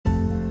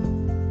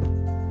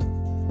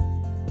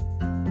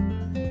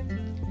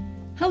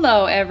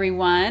Hello,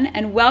 everyone,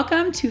 and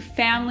welcome to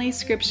Family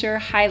Scripture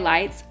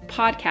Highlights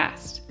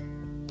podcast.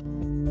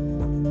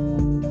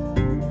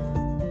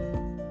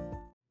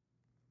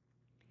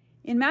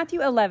 In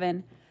Matthew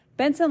 11,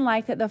 Benson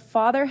liked that the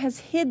Father has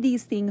hid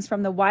these things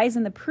from the wise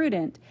and the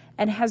prudent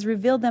and has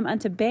revealed them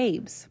unto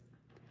babes.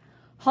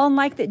 Holland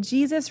liked that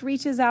Jesus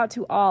reaches out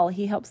to all.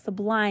 He helps the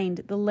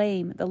blind, the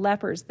lame, the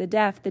lepers, the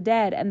deaf, the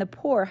dead, and the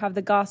poor have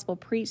the gospel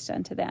preached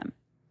unto them.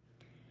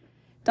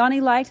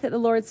 Donnie liked that the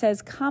Lord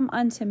says, "Come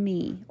unto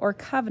me," or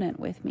covenant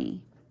with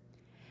me.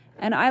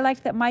 And I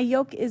liked that my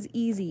yoke is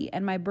easy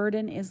and my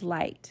burden is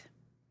light.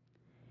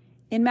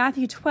 In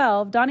Matthew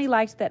 12, Donnie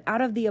liked that out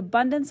of the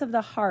abundance of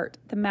the heart,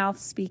 the mouth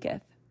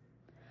speaketh.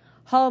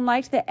 Holland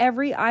liked that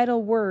every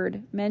idle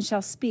word men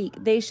shall speak,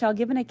 they shall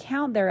give an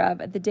account thereof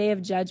at the day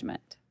of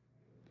judgment.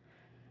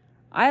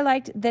 I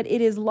liked that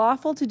it is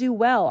lawful to do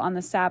well on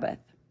the Sabbath.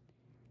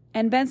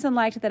 And Benson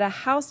liked that a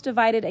house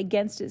divided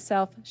against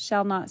itself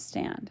shall not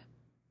stand.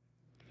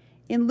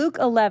 In Luke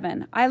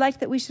 11, I liked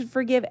that we should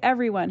forgive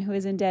everyone who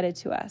is indebted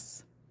to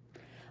us.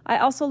 I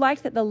also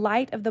liked that the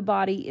light of the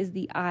body is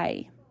the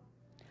eye.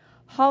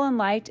 Holland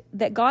liked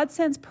that God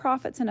sends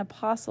prophets and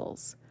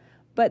apostles,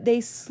 but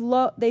they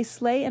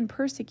slay and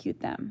persecute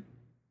them.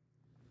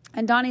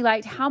 And Donnie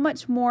liked, how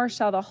much more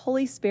shall the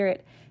Holy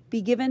Spirit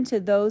be given to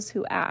those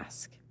who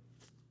ask?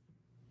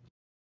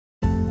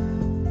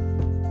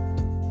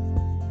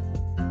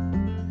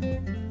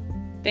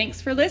 Thanks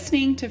for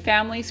listening to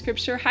Family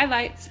Scripture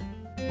Highlights.